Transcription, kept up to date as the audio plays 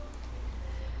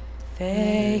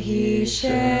והיא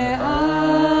שעמדה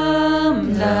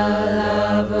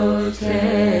לאבותינו,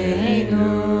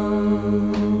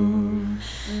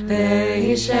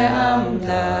 והיא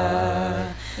שעמדה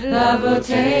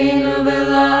לאבותינו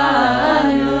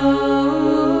ולנו,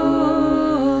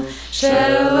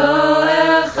 שלא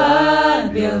אחד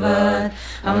בלבד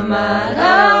עמד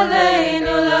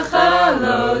עלינו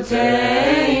לכלותנו,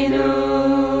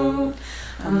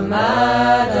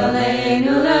 עמד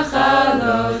עלינו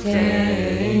לכלותנו,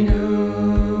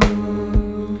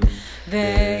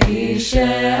 והיא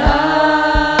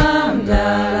שעמדה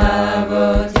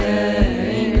לאבותינו,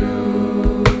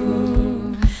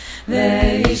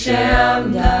 והיא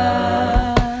שעמדה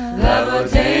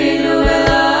לאבותינו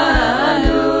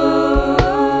ולנו,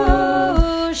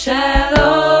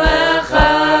 שלא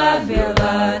אחד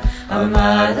בלבד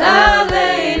עמד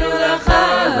עלינו לכלותנו,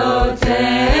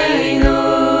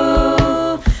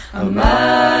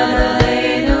 עמד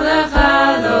עלינו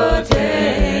לכלותנו,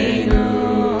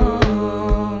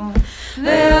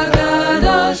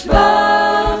 והקדוש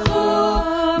ברוך הוא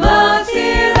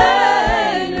מצילנו,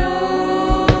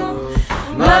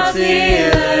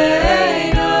 מצילנו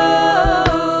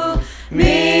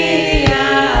מידיו,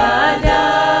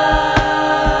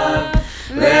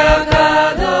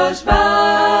 והקדוש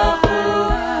ברוך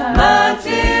הוא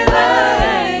מצילנו,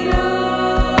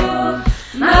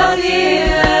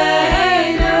 מצילנו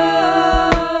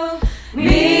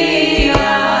מידיו.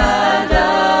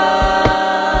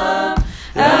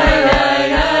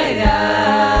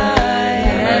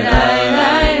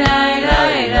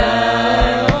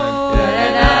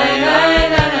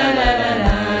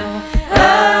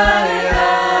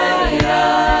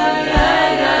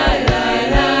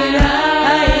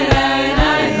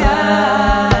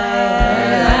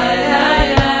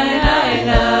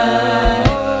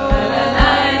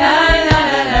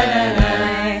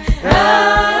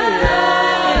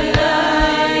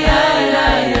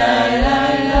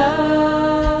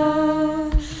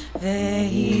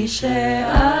 והיא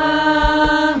שעמדה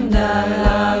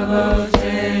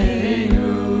לאבותינו,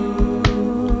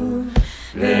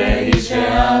 והיא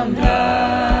שעמדה